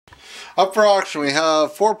Up for auction, we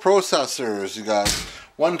have 4 processors. You got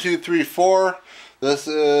 1, 2, 3, 4. This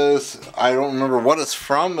is, I don't remember what it's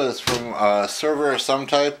from, but it's from a server of some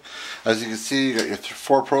type. As you can see, you got your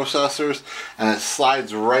 4 processors, and it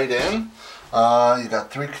slides right in. You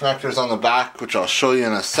got 3 connectors on the back, which I'll show you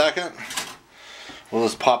in a second. We'll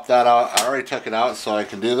just pop that out. I already took it out so I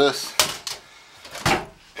can do this.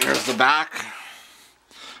 Here's the back.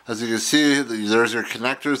 As you can see, there's your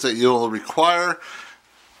connectors that you'll require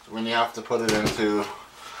when you have to put it into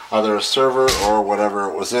either a server or whatever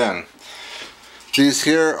it was in. These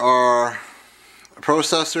here are a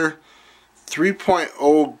processor,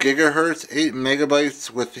 3.0 gigahertz, 8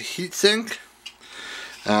 megabytes with heatsink.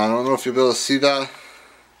 And I don't know if you'll be able to see that.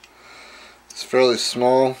 It's fairly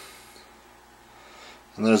small.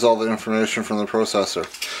 And there's all the information from the processor.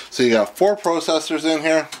 So you got 4 processors in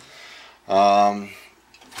here.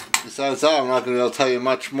 Besides that, I'm not going to be able to tell you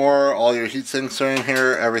much more. All your heat sinks are in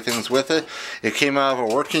here. Everything's with it. It came out of a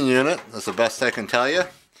working unit. That's the best I can tell you.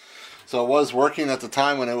 So it was working at the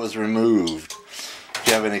time when it was removed. If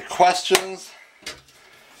you have any questions,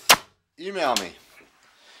 email me.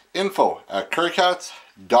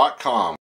 info@kercats.com